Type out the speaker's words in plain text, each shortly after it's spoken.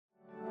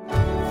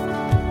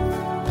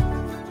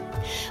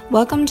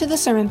Welcome to the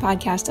Sermon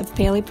Podcast of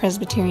Paley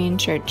Presbyterian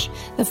Church.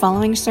 The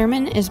following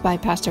sermon is by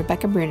Pastor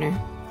Becca Bruner.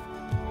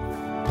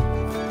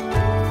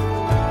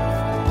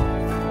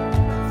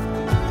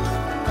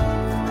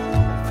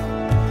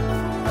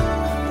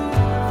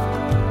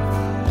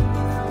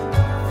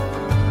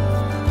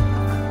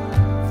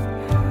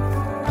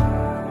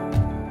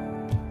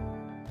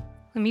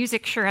 The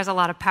music sure has a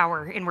lot of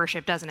power in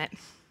worship, doesn't it?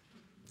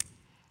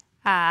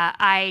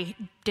 I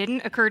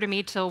didn't occur to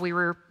me till we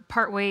were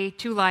partway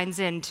 2 lines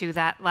into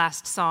that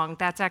last song.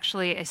 That's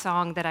actually a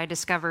song that I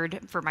discovered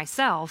for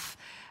myself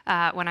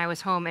when I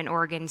was home in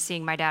Oregon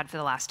seeing my dad for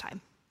the last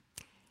time.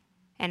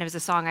 And it was a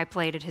song I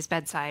played at his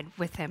bedside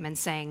with him and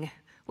sang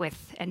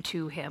with and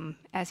to him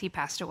as he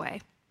passed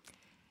away.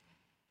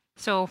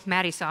 So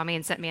Maddie saw me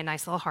and sent me a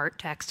nice little heart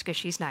text because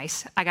she's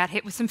nice. I got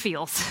hit with some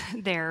feels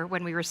there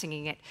when we were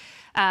singing it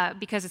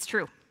because it's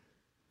true.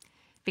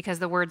 Because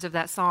the words of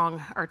that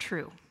song are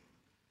true.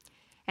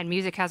 And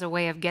music has a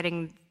way of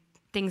getting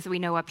things that we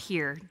know up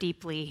here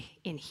deeply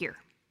in here.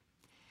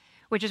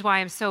 Which is why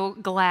I'm so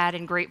glad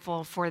and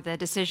grateful for the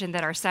decision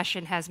that our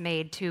session has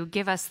made to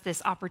give us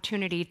this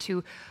opportunity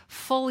to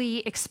fully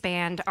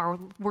expand our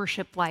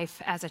worship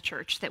life as a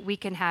church, that we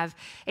can have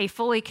a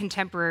fully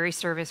contemporary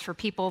service for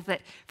people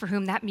for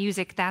whom that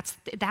music,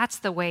 that's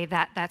the way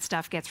that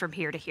stuff gets from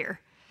here to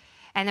here.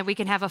 And that we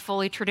can have a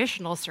fully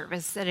traditional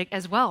service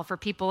as well for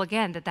people,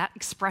 again, that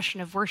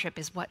expression of worship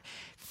is what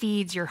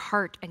feeds your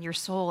heart and your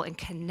soul and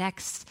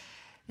connects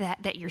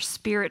that your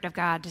spirit of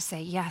God to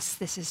say, yes,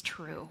 this is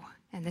true.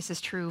 And this is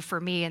true for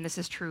me, and this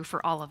is true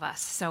for all of us.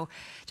 So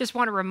just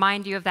want to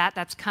remind you of that.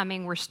 That's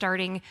coming. We're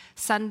starting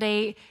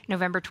Sunday,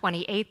 November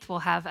 28th. We'll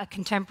have a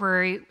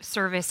contemporary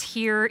service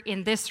here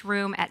in this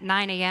room at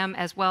 9 a.m.,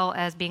 as well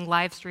as being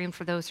live streamed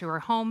for those who are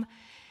home.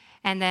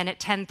 And then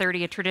at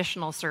 10:30, a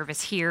traditional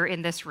service here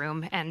in this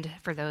room, and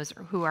for those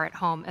who are at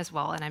home as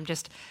well. And I'm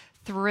just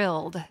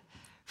thrilled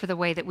for the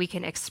way that we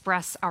can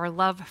express our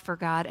love for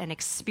God and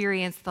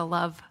experience the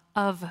love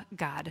of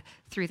God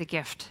through the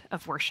gift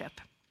of worship.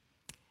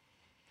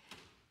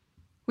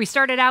 We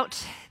started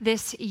out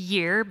this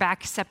year,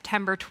 back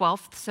September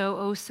 12th,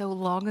 so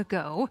long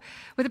ago,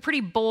 with a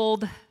pretty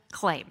bold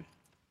claim.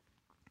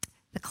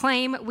 The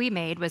claim we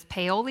made was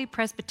Paoli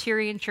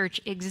Presbyterian Church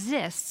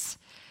exists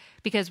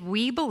because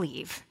we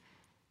believe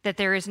that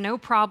there is no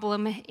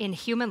problem in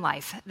human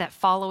life that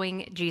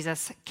following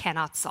Jesus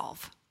cannot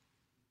solve.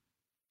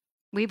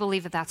 We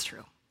believe that that's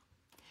true.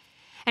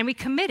 And we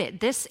committed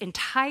this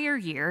entire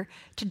year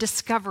to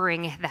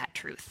discovering that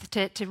truth,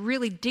 to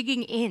really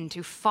digging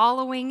into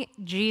following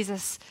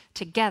Jesus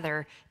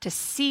together to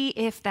see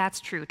if that's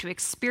true, to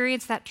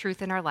experience that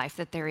truth in our life,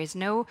 that there is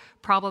no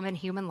problem in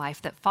human life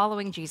that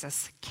following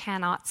Jesus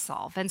cannot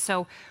solve. And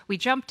so we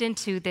jumped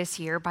into this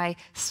year by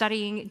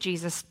studying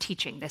Jesus'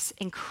 teaching, this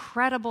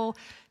incredible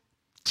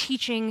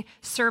teaching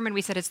sermon.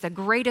 We said it's the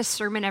greatest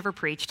sermon ever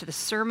preached, the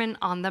Sermon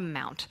on the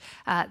Mount.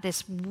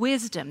 This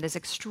wisdom, this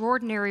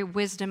extraordinary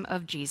wisdom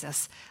of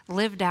Jesus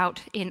lived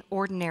out in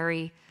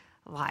ordinary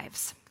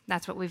lives.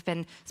 That's what we've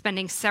been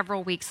spending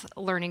several weeks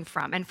learning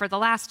from. And for the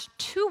last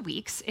 2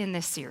 weeks in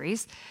this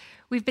series,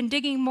 we've been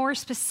digging more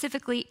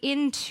specifically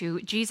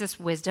into Jesus'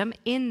 wisdom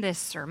in this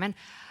sermon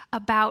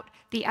about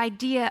the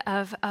idea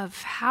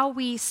of how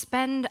we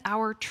spend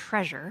our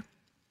treasure,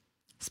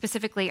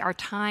 specifically our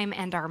time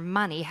and our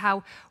money,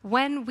 how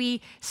when we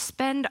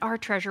spend our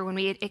treasure, when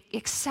we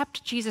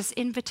accept Jesus'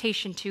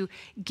 invitation to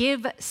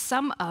give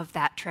some of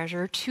that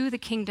treasure to the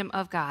kingdom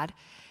of God,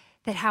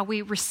 that how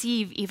we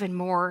receive even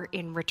more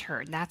in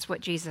return. That's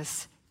what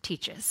Jesus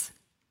teaches.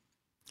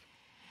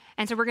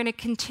 And so we're going to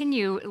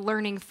continue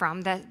learning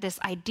from this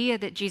idea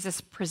that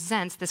Jesus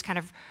presents, this kind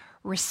of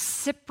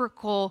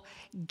reciprocal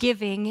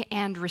giving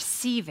and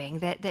receiving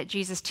that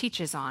Jesus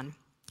teaches on,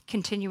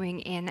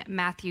 continuing in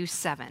Matthew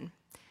 7.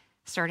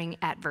 Starting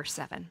at verse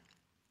 7.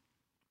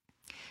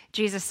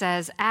 Jesus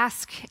says,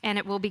 "Ask and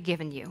it will be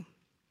given you.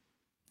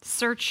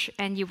 Search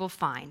and you will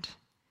find.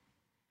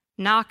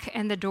 Knock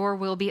and the door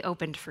will be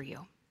opened for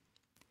you.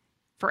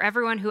 For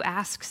everyone who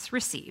asks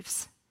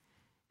receives,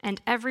 and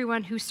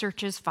everyone who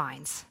searches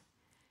finds.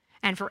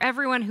 And for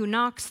everyone who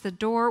knocks, the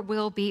door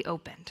will be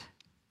opened.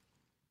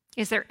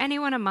 Is there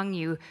anyone among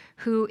you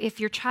who,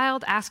 if your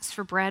child asks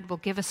for bread, will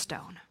give a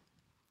stone?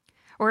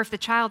 Or if the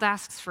child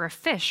asks for a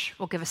fish,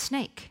 will give a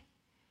snake?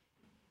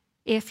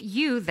 If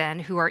you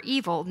then, who are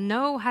evil,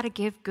 know how to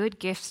give good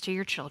gifts to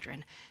your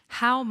children,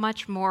 how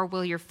much more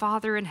will your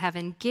Father in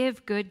heaven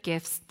give good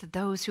gifts to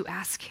those who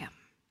ask him?"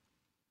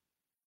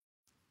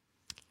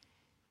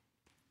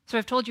 So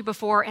I've told you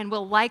before, and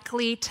will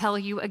likely tell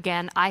you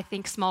again, I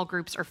think small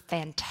groups are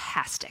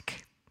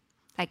fantastic.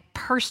 Like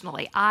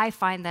personally, I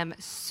find them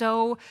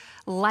so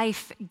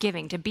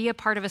life-giving. To be a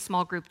part of a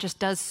small group just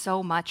does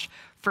so much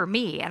for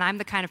me. And I'm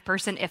the kind of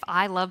person, if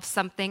I love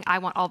something, I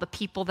want all the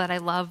people that I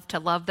love to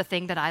love the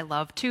thing that I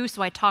love too.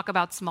 So I talk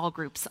about small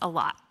groups a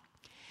lot.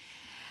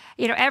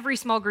 Every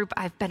small group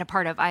I've been a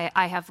part of,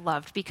 I have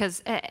loved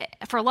because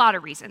for a lot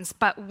of reasons.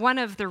 But one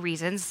of the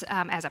reasons,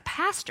 as a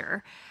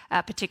pastor,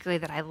 particularly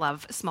that I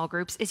love small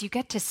groups, is you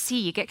get to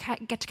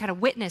kind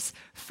of witness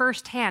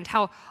firsthand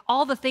how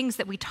all the things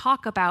that we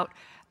talk about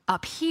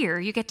up here,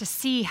 you get to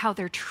see how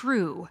they're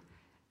true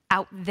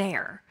out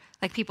there.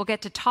 Like people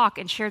get to talk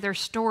and share their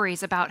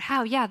stories about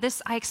how,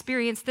 I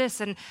experienced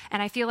this and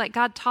I feel like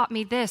God taught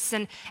me this.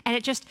 And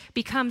it just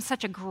becomes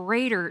such a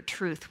greater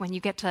truth when you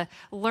get to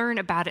learn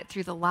about it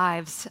through the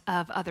lives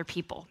of other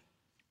people.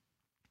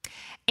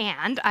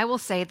 And I will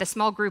say the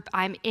small group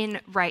I'm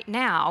in right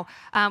now,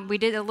 we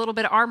did a little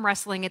bit of arm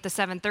wrestling at the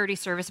 7:30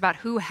 service about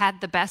who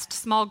had the best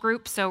small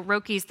group. So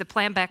Rokies, the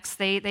Plambecks,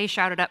 they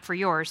shouted up for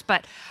yours.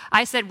 But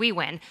I said we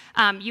win.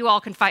 You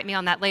all can fight me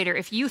on that later.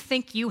 If you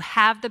think you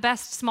have the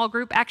best small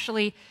group,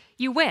 actually,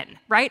 you win,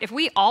 right? If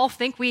we all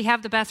think we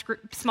have the best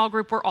small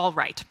group, we're all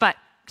right. But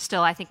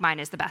still, I think mine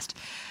is the best.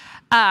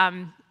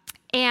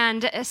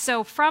 And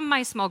so from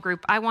my small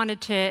group, I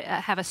wanted to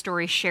have a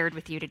story shared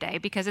with you today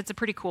because it's a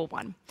pretty cool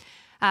one.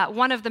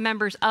 One of the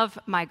members of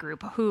my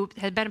group, who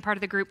had been a part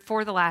of the group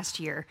for the last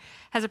year,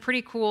 has a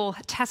pretty cool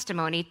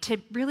testimony to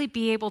really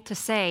be able to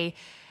say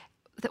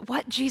that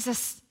what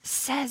Jesus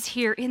says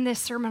here in this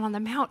Sermon on the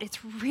Mount,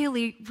 it's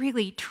really,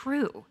 really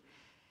true.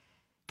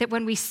 That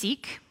when we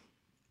seek,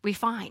 we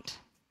find.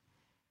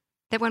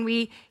 That when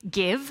we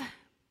give,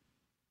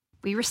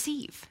 we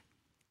receive.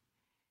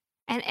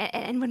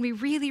 And when we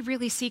really,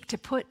 really seek to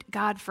put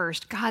God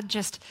first, God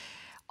just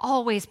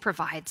always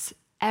provides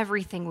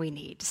everything we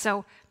need.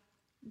 So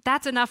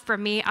that's enough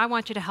from me. I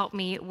want you to help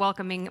me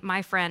welcoming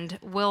my friend,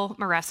 Will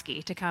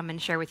Moreski, to come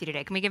and share with you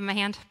today. Can we give him a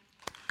hand?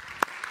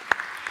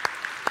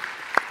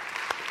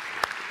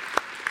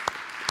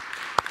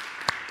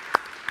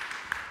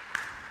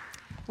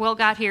 Will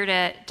got here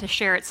to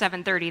share at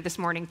 7:30 this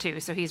morning,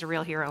 too, so he's a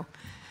real hero.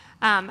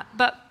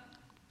 But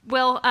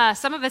Will,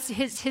 some of us,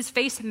 his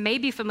face may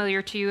be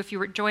familiar to you if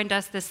you joined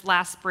us this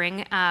last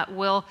spring.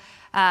 Will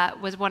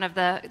was one of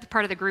the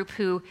part of the group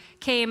who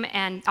came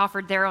and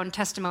offered their own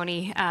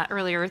testimony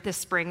earlier this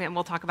spring, and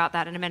we'll talk about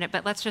that in a minute.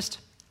 But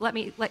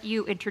let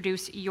you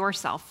introduce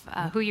yourself,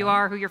 who you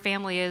are, who your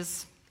family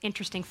is,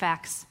 interesting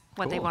facts,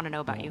 what they want to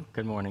know about you.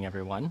 Good morning,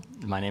 everyone.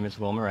 My name is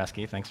Will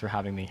Moreski. Thanks for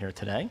having me here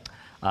today.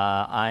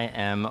 I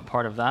am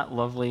part of that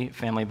lovely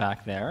family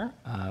back there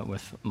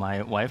with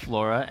my wife,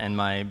 Laura, and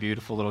my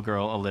beautiful little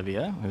girl,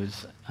 Olivia,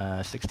 who's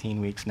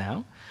 16 weeks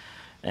now.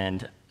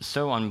 And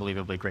so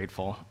unbelievably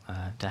grateful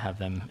to have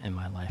them in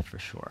my life for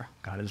sure.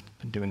 God has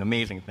been doing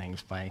amazing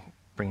things by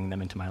bringing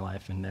them into my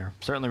life, and they're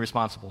certainly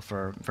responsible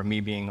for me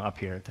being up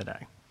here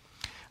today.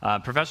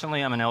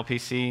 Professionally, I'm an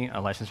LPC,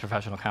 a licensed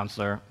professional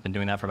counselor. Been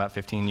doing that for about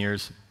 15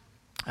 years.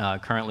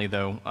 Currently,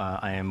 though,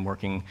 I am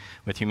working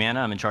with Humana.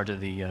 I'm in charge of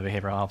the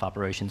behavioral health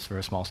operations for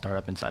a small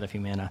startup inside of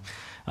Humana.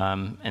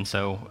 And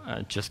so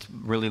just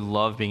really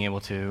love being able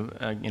to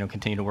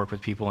continue to work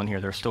with people and hear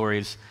their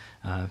stories.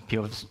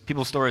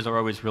 People's stories are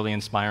always really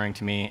inspiring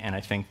to me, and I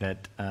think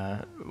that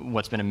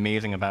what's been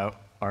amazing about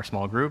our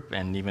small group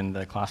and even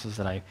the classes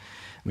that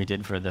we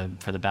did for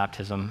the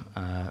baptism,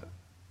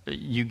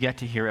 you get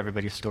to hear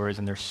everybody's stories,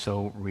 and they're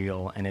so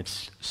real, and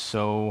it's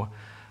so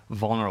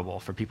vulnerable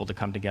for people to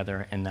come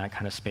together in that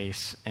kind of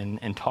space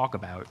and talk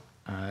about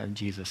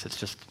Jesus.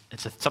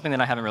 It's something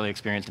that I haven't really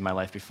experienced in my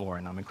life before,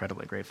 and I'm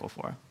incredibly grateful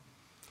for.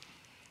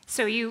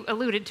 So you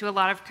alluded to a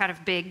lot of kind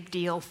of big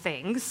deal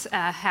things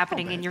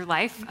happening in your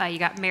life. You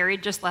got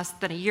married just less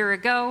than a year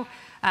ago.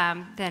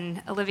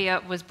 Then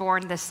Olivia was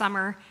born this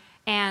summer.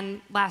 And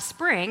last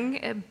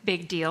spring, a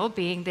big deal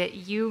being that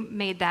you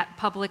made that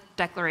public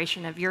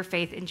declaration of your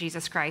faith in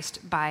Jesus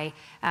Christ by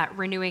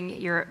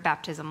renewing your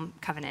baptism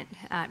covenant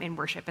in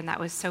worship. And that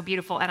was so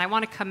beautiful. And I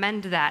want to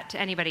commend that to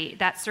anybody.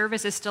 That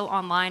service is still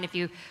online. If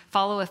you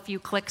follow a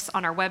few clicks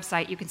on our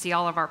website, you can see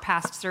all of our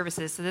past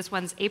services. So this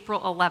one's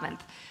April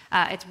 11th.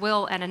 It's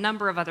Will and a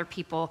number of other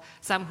people,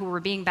 some who were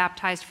being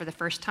baptized for the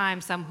first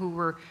time, some who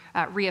were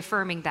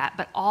reaffirming that,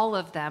 but all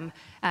of them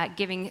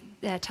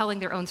telling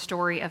their own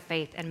story of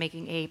faith and making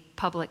a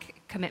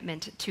public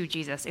commitment to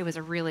Jesus. It was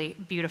a really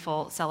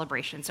beautiful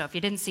celebration. So if you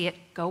didn't see it,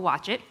 go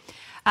watch it.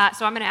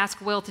 So I'm going to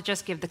ask Will to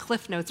just give the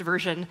Cliff Notes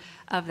version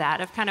of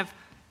that, of kind of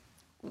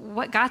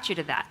what got you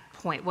to that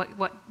point.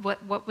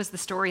 What was the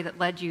story that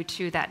led you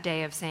to that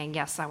day of saying,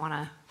 yes, I want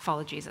to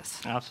follow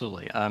Jesus?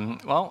 Absolutely.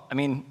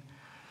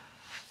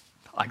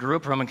 I grew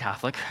up Roman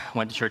Catholic,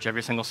 went to church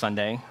every single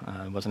Sunday.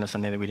 It wasn't a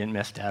Sunday that we didn't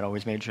miss. Dad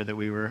always made sure that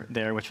we were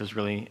there, which was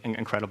really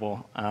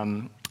incredible.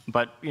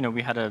 But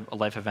we had a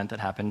life event that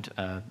happened.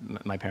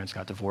 My parents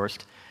got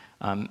divorced.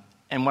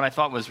 And what I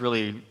thought was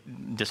really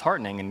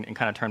disheartening and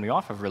kind of turned me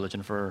off of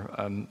religion for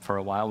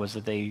a while was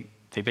that they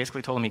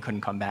basically told him he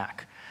couldn't come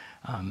back.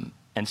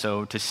 And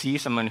so to see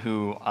someone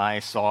who I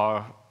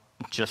saw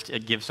just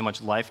give so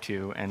much life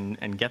to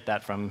and get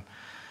that from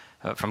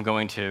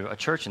going to a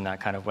church in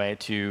that kind of way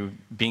to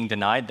being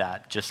denied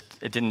that,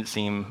 it didn't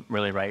seem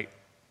really right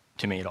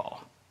to me at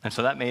all. And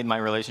so that made my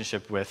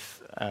relationship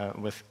with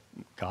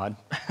God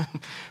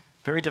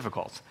very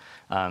difficult.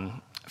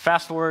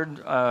 Fast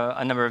forward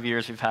a number of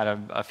years, we've had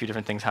a few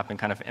different things happen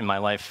kind of in my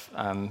life,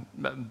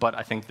 but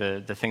I think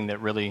the thing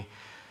that really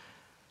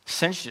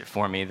cinched it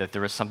for me that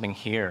there was something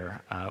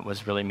here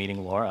was really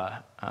meeting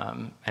Laura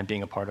and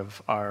being a part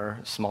of our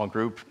small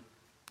group,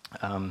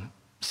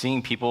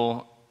 seeing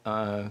people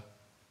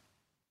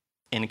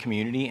in a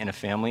community, in a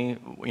family,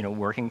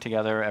 working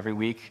together every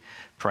week,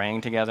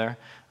 praying together,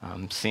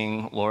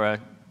 seeing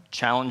Laura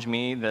challenge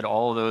me that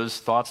all of those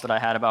thoughts that I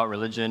had about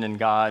religion and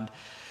God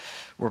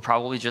were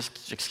probably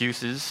just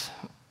excuses.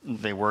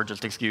 They were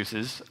just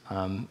excuses,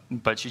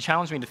 but she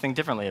challenged me to think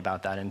differently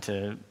about that and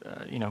to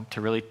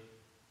really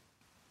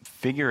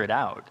figure it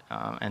out.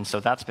 And so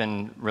that's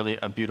been really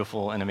a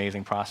beautiful and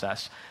amazing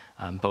process,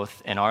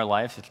 both in our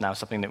life. It's now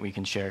something that we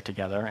can share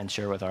together and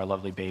share with our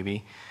lovely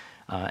baby.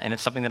 And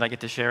it's something that I get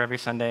to share every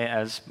Sunday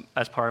as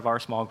part of our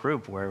small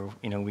group, where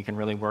we can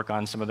really work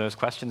on some of those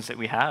questions that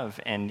we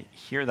have and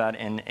hear that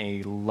in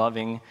a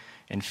loving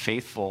and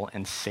faithful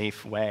and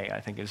safe way.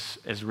 I think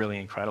is really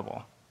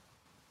incredible.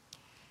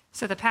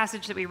 So the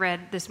passage that we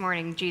read this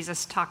morning,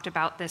 Jesus talked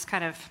about this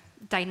kind of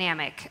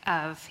dynamic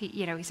of,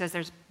 he says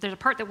there's a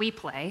part that we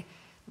play.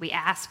 We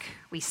ask,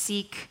 we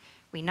seek,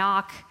 we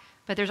knock,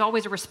 but there's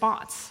always a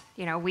response.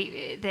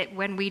 That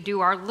when we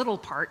do our little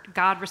part,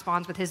 God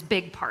responds with his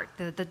big part.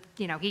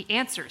 He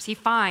answers, he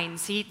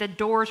finds, the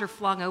doors are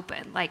flung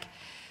open.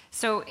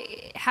 So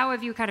how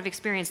have you kind of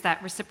experienced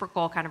that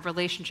reciprocal kind of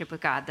relationship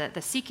with God,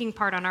 the seeking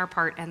part on our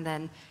part, and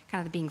then kind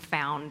of the being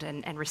found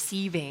and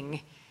receiving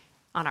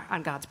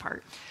on God's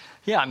part?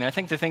 Yeah, I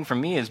think the thing for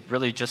me has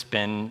really just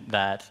been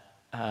that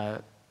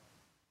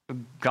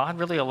God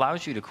really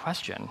allows you to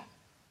question.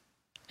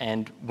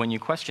 And when you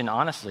question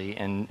honestly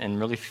and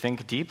really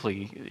think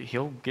deeply,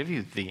 he'll give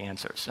you the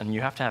answers. And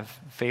you have to have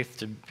faith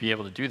to be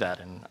able to do that.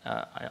 And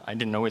I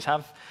didn't always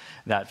have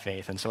that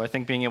faith. And so I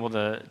think being able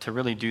to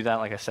really do that,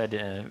 like I said,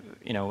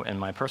 in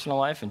my personal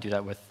life and do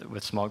that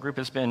with small group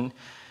has been,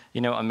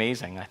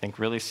 amazing. I think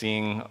really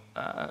seeing,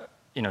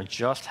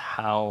 just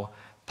how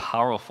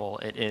powerful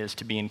it is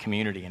to be in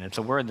community. And it's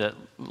a word that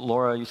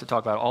Laura used to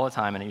talk about all the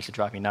time, and it used to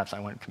drive me nuts. I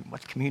went,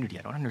 what's community?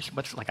 I don't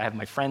understand. I have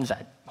my friends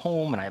at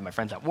home, and I have my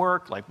friends at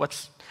work.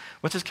 What's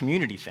this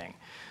community thing?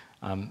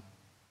 And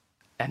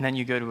then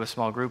you go to a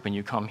small group, and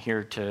you come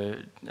here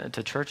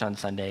to church on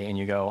Sunday, and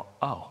you go,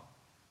 oh,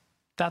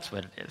 that's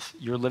what it is.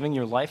 You're living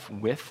your life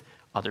with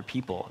other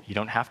people. You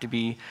don't have to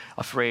be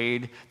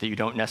afraid that you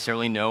don't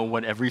necessarily know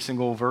what every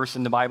single verse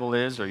in the Bible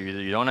is, or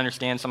you don't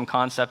understand some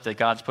concept that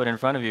God's put in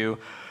front of you.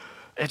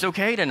 It's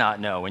okay to not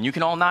know, and you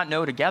can all not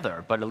know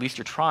together, but at least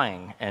you're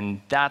trying,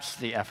 and that's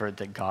the effort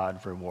that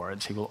God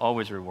rewards. He will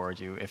always reward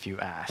you if you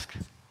ask.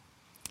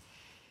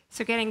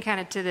 So getting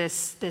kind of to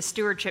this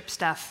stewardship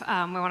stuff,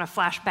 we want to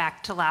flash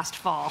back to last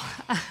fall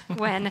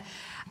when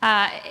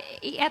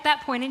at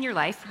that point in your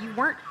life, you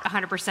weren't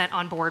 100%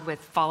 on board with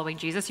following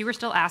Jesus. You were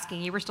still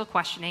asking, you were still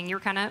questioning, you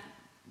were kind of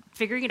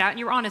figuring it out, and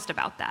you were honest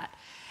about that.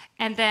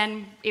 And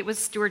then it was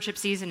stewardship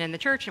season in the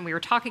church, and we were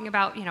talking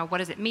about, what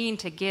does it mean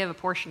to give a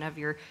portion of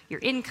your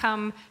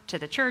income to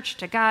the church,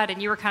 to God,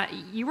 and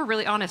you were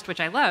really honest, which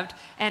I loved.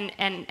 And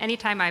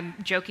anytime I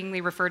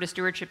jokingly refer to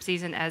stewardship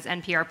season as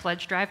NPR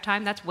pledge drive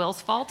time, that's Will's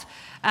fault,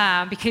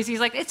 because he's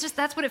like,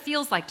 that's what it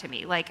feels like to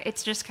me.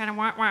 It's just kind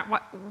of,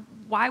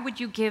 why would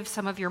you give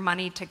some of your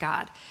money to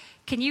God?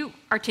 Can you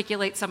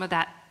articulate some of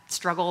that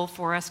struggle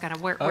for us, kind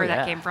of where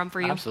that came from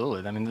for you?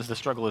 Absolutely. The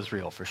struggle is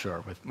real for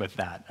sure with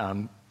that.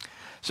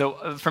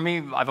 So for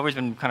me, I've always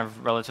been kind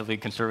of relatively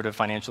conservative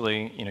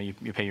financially.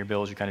 You pay your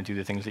bills, you kind of do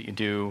the things that you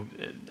do.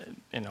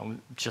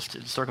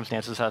 Just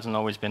circumstances hasn't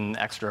always been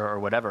extra or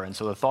whatever. And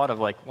so the thought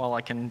of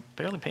I can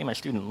barely pay my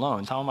student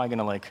loans. How am I going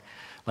to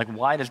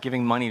why does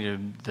giving money to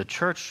the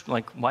church,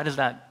 why does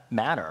that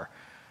matter?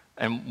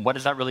 And what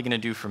is that really going to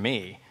do for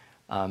me?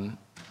 And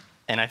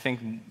I think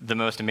the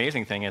most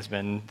amazing thing has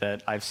been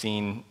that I've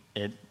seen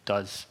it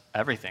does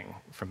everything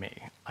for me.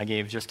 I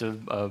gave just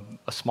a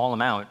small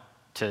amount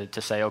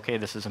to say, okay,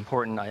 this is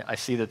important. I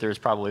see that there's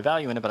probably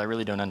value in it, but I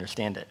really don't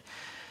understand it.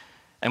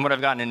 And what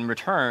I've gotten in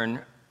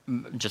return,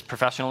 just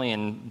professionally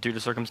and due to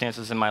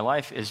circumstances in my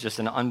life, is just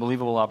an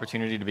unbelievable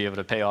opportunity to be able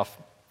to pay off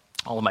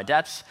all of my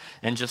debts,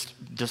 and just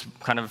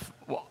kind of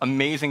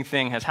amazing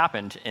thing has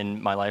happened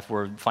in my life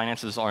where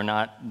finances are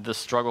not the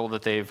struggle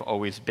that they've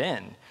always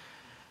been.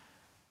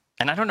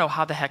 And I don't know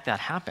how the heck that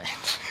happened,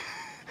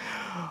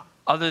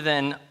 other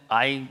than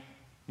I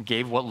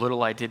gave what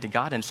little I did to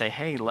God and say,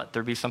 hey, let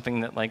there be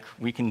something that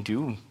we can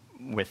do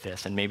with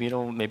this, and maybe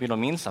it'll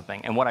mean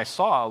something. And what I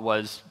saw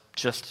was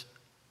just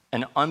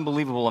an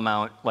unbelievable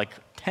amount,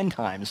 10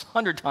 times,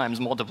 100 times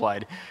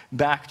multiplied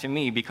back to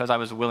me because I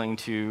was willing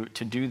to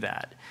do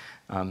that.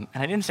 And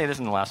I didn't say this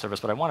in the last service,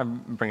 but I want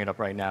to bring it up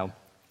right now,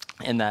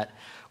 in that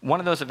one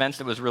of those events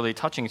that was really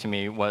touching to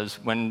me was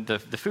when the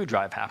food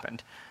drive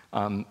happened.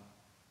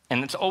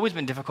 And it's always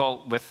been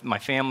difficult with my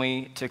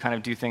family to kind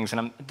of do things,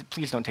 and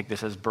please don't take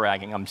this as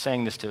bragging. I'm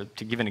saying this to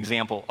give an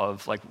example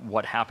of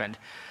what happened.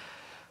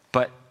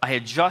 But I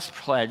had just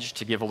pledged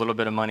to give a little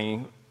bit of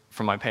money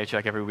from my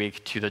paycheck every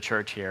week to the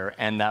church here,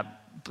 and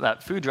that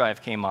that food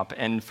drive came up.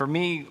 And for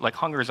me, like,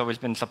 hunger has always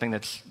been something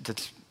that's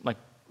like,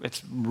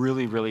 it's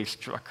really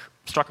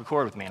struck a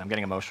chord with me. And I'm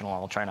getting emotional.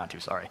 I'll try not to,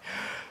 sorry.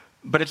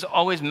 But it's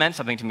always meant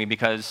something to me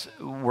because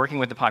working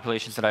with the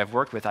populations that I've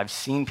worked with, I've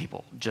seen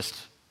people just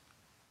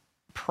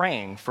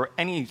praying for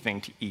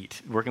anything to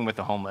eat, working with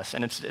the homeless.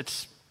 And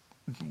it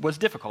was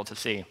difficult to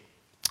see.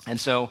 And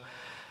so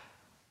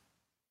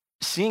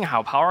seeing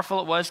how powerful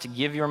it was to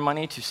give your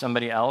money to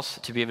somebody else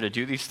to be able to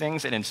do these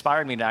things, it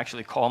inspired me to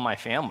actually call my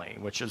family,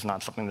 which is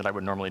not something that I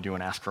would normally do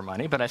and ask for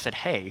money. But I said,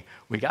 hey,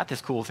 we got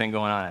this cool thing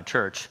going on at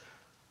church.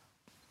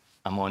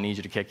 I'm going to need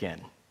you to kick in.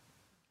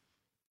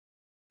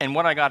 And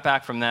what I got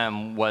back from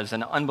them was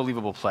an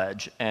unbelievable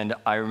pledge. And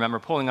I remember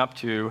pulling up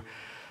to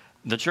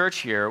the church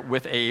here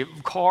with a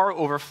car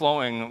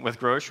overflowing with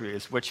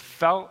groceries, which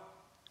felt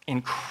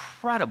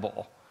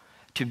incredible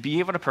to be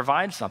able to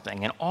provide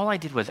something. And all I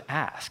did was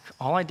ask.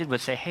 All I did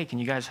was say, hey, can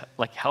you guys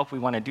help? We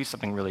want to do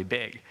something really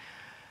big.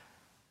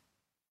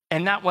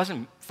 And that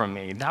wasn't from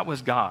me. That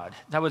was God.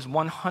 That was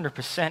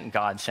 100%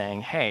 God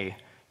saying, hey,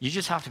 you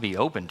just have to be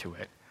open to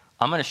it.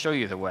 I'm going to show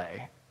you the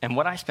way. And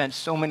what I spent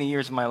so many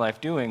years of my life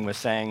doing was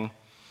saying,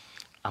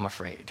 I'm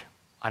afraid.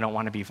 I don't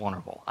want to be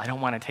vulnerable. I don't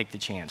want to take the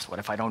chance. What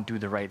if I don't do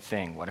the right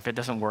thing? What if it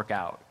doesn't work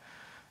out?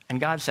 And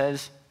God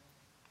says,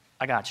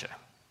 I got you.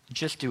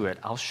 Just do it.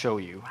 I'll show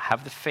you.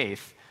 Have the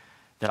faith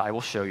that I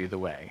will show you the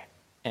way.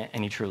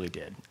 And he truly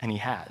did. And he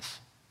has,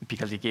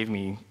 because he gave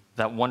me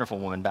that wonderful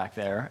woman back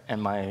there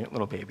and my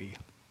little baby.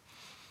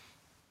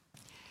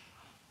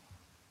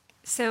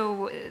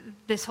 So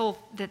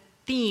the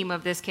theme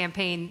of this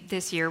campaign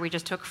this year, we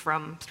just took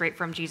straight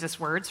from Jesus'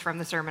 words from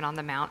the Sermon on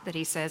the Mount, that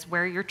he says,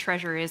 where your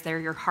treasure is, there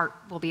your heart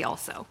will be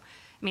also.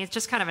 I mean, it's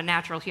just kind of a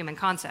natural human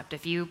concept.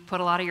 If you put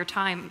a lot of your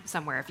time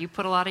somewhere, if you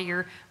put a lot of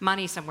your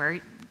money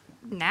somewhere,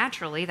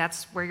 naturally,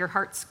 that's where your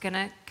heart's going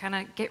to kind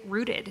of get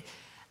rooted.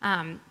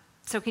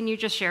 So can you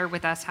just share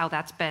with us how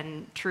that's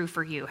been true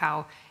for you,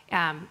 how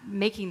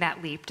making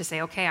that leap to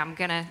say, okay, I'm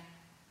going to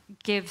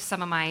give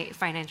some of my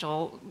some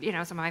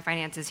of my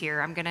finances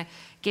here, I'm going to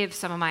give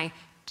some of my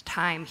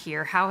time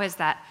here. How has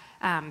that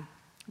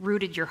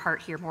rooted your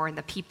heart here more in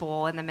the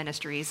people and the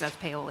ministries of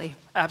Paoli?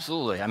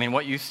 Absolutely. I mean,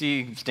 what you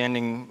see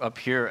standing up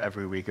here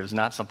every week is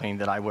not something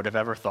that I would have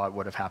ever thought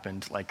would have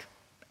happened,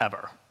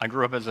 ever. I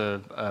grew up as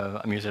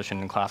a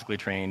musician and classically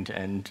trained,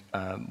 and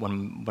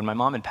when my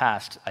mom had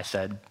passed, I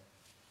said,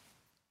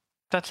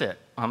 that's it.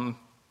 I'm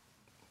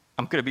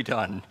going to be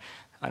done.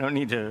 I don't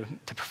need to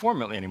perform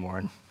really anymore.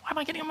 And why am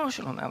I getting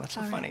emotional now? That's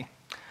so funny.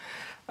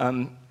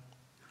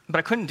 But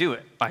I couldn't do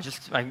it.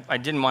 I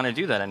didn't want to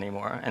do that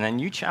anymore. And then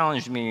you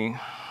challenged me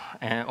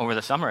over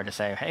the summer to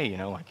say, hey,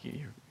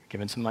 you're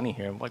giving some money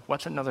here.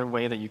 What's another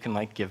way that you can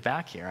give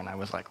back here? And I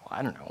was like, well,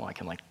 I don't know. I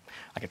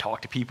can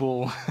talk to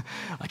people.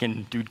 I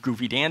can do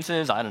goofy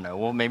dances. I don't know.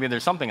 Well, maybe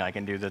there's something I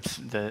can do that's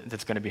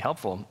going to be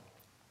helpful.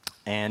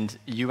 And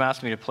you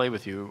asked me to play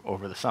with you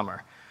over the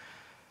summer.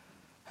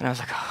 And I was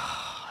like,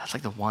 oh, that's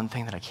the one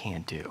thing that I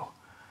can't do.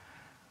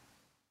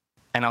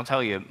 And I'll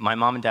tell you, my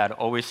mom and dad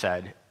always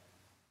said,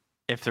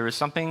 if there is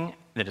something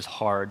that is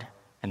hard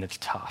and that's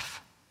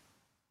tough,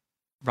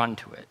 run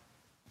to it,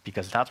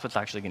 because that's what's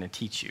actually going to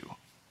teach you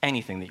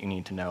anything that you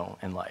need to know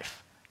in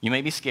life. You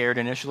may be scared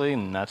initially,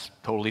 and that's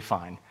totally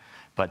fine,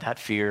 but that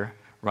fear,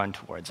 run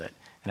towards it.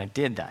 And I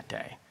did that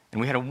day. And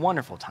we had a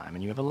wonderful time,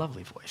 and you have a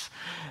lovely voice.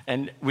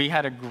 And we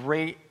had a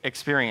great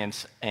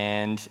experience,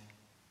 and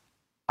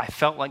I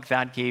felt like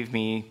that gave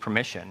me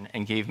permission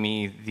and gave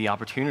me the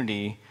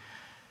opportunity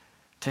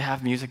to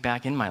have music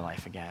back in my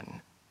life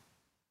again.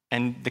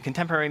 And the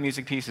contemporary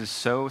music piece is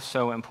so,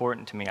 so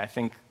important to me. I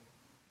think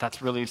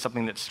that's really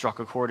something that struck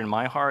a chord in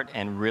my heart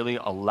and really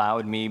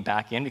allowed me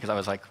back in, because I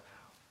was like,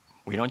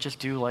 we don't just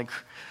do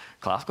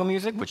classical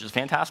music, which is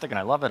fantastic, and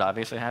I love it.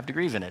 Obviously, I have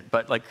degrees in it.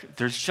 But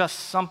there's just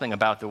something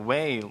about the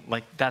way,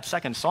 that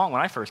second song,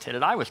 when I first hit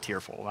it, I was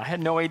tearful. I had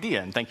no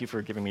idea, and thank you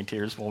for giving me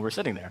tears while we're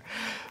sitting there.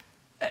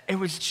 It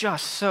was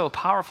just so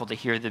powerful to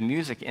hear the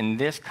music in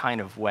this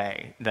kind of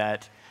way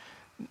that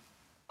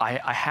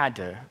I had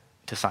to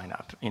sign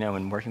up,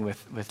 and working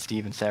with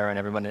Steve and Sarah and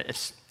everyone.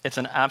 It's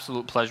an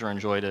absolute pleasure and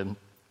joy to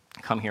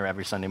come here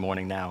every Sunday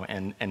morning now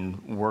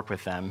and work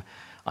with them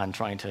on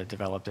trying to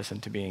develop this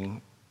into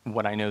being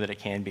what I know that it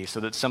can be, so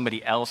that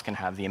somebody else can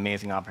have the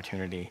amazing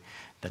opportunity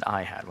that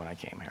I had when I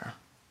came here.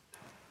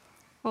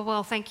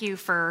 Well, thank you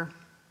for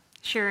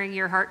sharing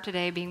your heart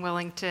today, being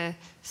willing to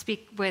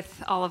speak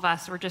with all of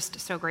us. We're just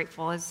so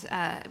grateful as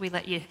we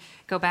let you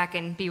go back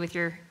and be with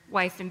your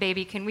wife and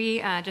baby. Can we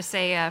just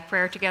say a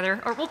prayer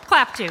together? Or we'll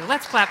clap too.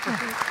 Let's clap for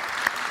you.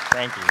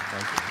 Thank you.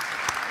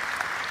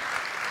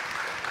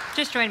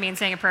 Just join me in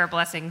saying a prayer of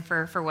blessing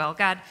for Will.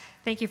 God,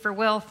 thank you for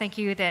Will. Thank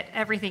you that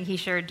everything he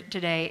shared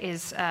today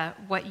is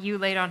what you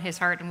laid on his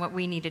heart and what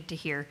we needed to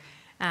hear.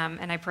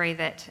 And I pray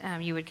that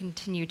you would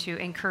continue to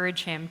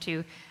encourage him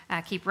to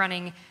keep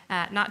running,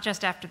 not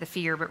just after the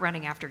fear, but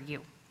running after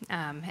you,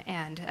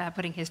 and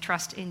putting his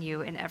trust in you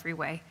in every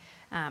way.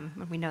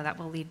 And we know that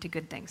will lead to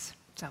good things.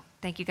 So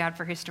thank you, God,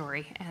 for his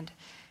story, and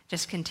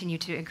just continue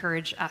to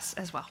encourage us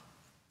as well.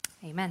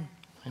 Amen.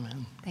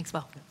 Amen. Thanks,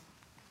 Will.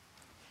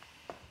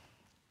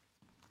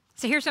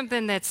 So here's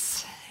something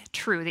that's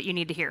true that you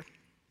need to hear.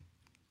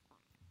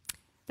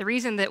 The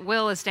reason that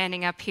Will is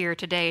standing up here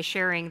today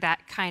sharing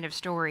that kind of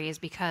story is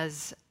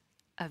because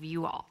of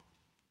you all.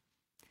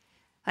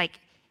 Like,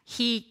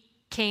 he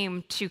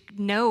came to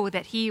know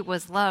that he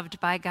was loved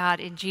by God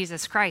in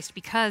Jesus Christ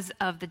because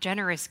of the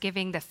generous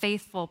giving, the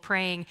faithful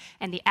praying,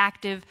 and the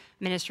active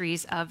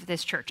ministries of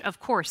this church. Of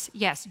course,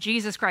 yes,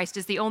 Jesus Christ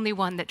is the only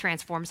one that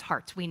transforms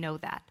hearts. We know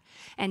that.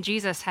 And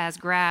Jesus has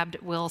grabbed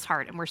Will's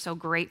heart, and we're so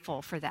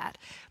grateful for that.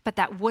 But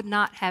that would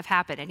not have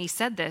happened. And he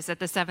said this at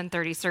the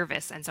 7:30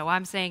 service, and so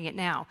I'm saying it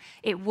now.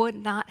 It would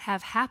not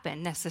have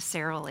happened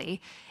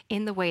necessarily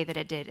in the way that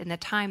it did, in the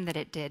time that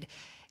it did,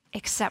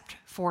 except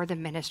for the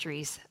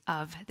ministries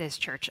of this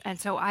church. And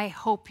so I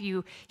hope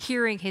you,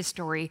 hearing his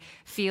story,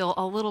 feel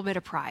a little bit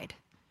of pride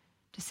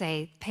to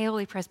say,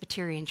 Paoli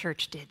Presbyterian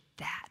Church did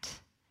that.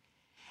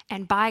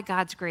 And by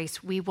God's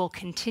grace, we will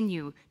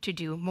continue to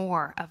do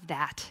more of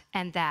that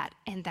and that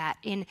and that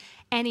in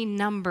any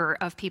number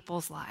of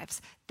people's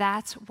lives.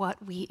 That's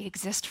what we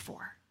exist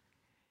for.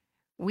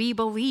 We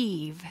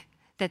believe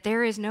that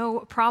there is no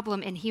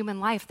problem in human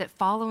life that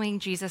following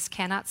Jesus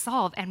cannot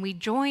solve, and we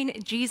join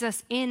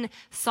Jesus in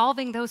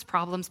solving those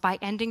problems by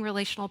ending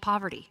relational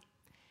poverty,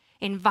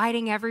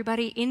 inviting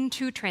everybody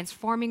into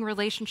transforming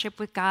relationship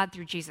with God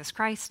through Jesus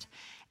Christ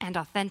and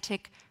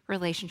authentic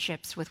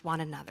relationships with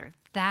one another.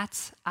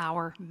 That's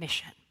our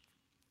mission.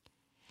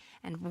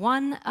 And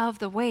one of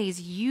the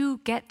ways we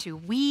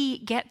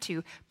get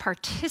to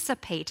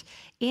participate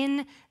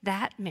in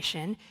that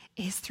mission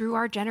is through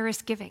our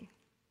generous giving,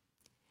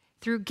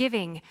 through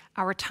giving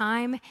our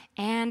time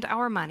and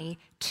our money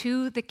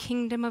to the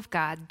kingdom of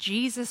God,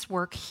 Jesus'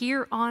 work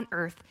here on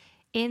earth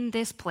in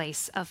this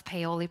place of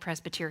Paoli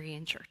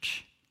Presbyterian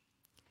Church.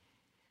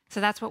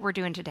 So that's what we're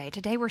doing today.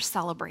 Today we're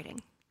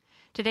celebrating.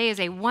 Today is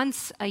a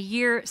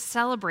once-a-year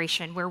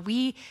celebration where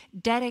we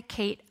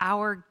dedicate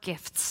our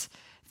gifts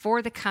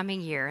for the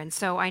coming year. And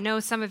so I know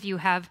some of you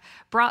have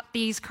brought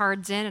these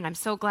cards in, and I'm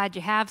so glad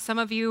you have. Some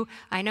of you,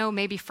 I know,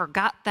 maybe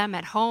forgot them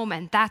at home,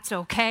 and that's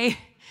okay.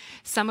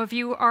 Some of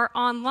you are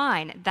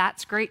online.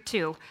 That's great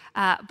too.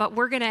 But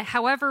we're going to,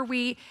 however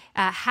we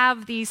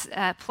have these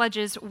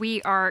pledges,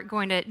 we are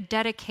going to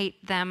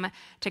dedicate them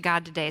to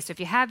God today. So if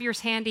you have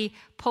yours handy,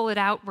 pull it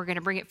out. We're going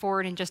to bring it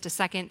forward in just a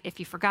second. If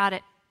you forgot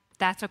it,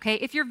 that's okay.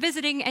 If you're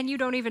visiting and you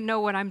don't even know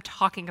what I'm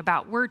talking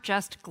about, we're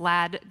just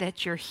glad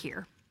that you're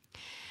here.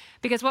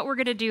 Because what we're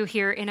going to do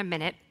here in a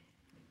minute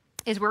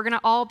is we're going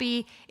to all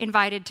be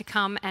invited to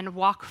come and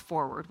walk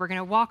forward. We're going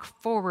to walk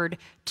forward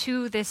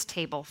to this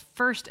table,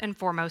 first and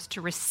foremost,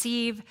 to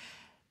receive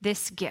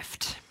this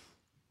gift.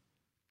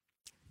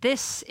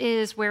 This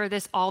is where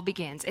this all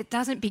begins. It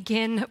doesn't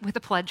begin with a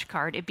pledge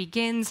card. It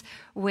begins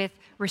with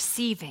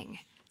receiving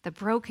the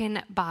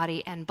broken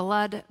body and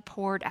blood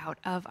poured out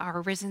of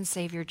our risen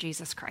Savior,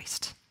 Jesus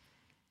Christ.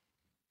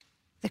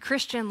 The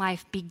Christian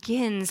life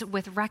begins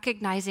with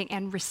recognizing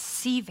and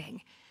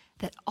receiving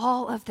that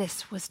all of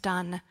this was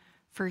done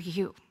for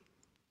you.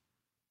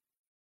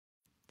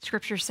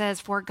 Scripture says,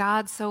 for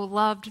God so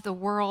loved the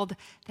world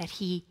that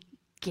he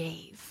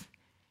gave.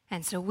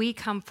 And so we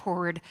come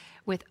forward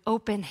with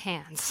open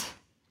hands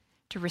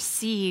to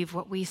receive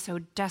what we so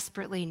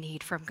desperately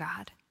need from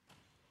God.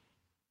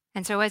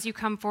 And so as you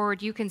come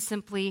forward, you can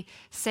simply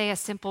say a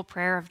simple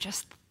prayer of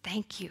just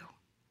thank you.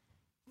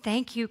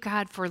 Thank you,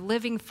 God, for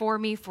living for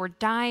me, for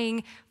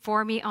dying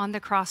for me on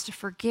the cross to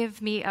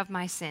forgive me of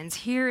my sins.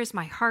 Here is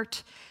my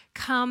heart.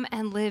 Come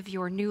and live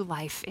your new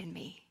life in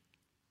me.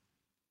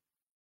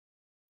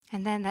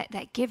 And then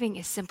that giving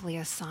is simply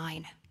a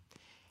sign.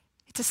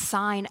 It's a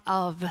sign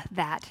of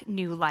that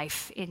new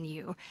life in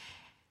you.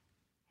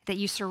 That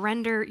you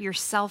surrender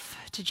yourself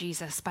to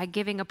Jesus by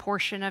giving a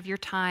portion of your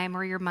time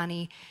or your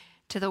money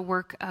to the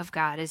work of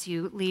God as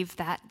you leave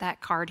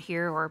that card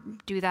here, or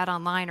do that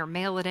online, or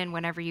mail it in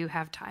whenever you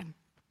have time.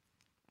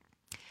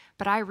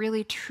 But I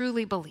really,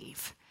 truly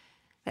believe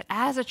that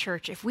as a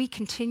church, if we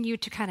continue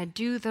to kind of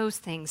do those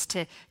things,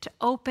 to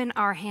open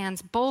our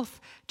hands both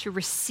to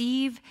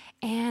receive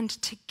and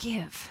to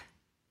give,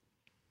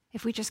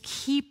 if we just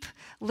keep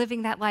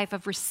living that life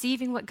of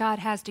receiving what God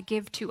has to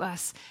give to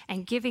us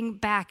and giving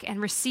back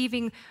and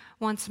receiving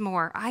once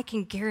more, I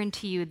can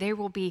guarantee you there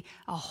will be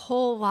a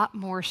whole lot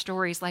more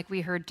stories like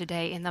we heard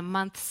today in the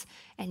months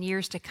and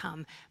years to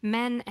come.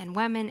 Men and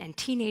women and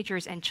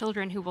teenagers and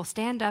children who will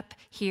stand up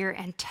here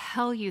and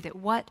tell you that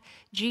what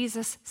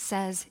Jesus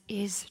says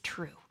is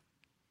true.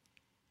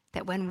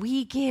 That when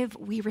we give,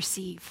 we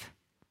receive.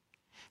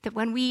 That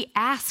when we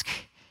ask,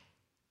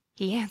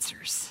 he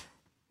answers.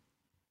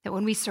 That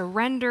when we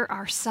surrender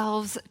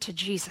ourselves to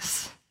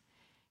Jesus,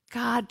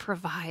 God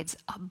provides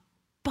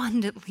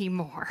abundantly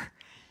more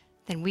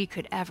than we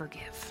could ever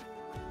give.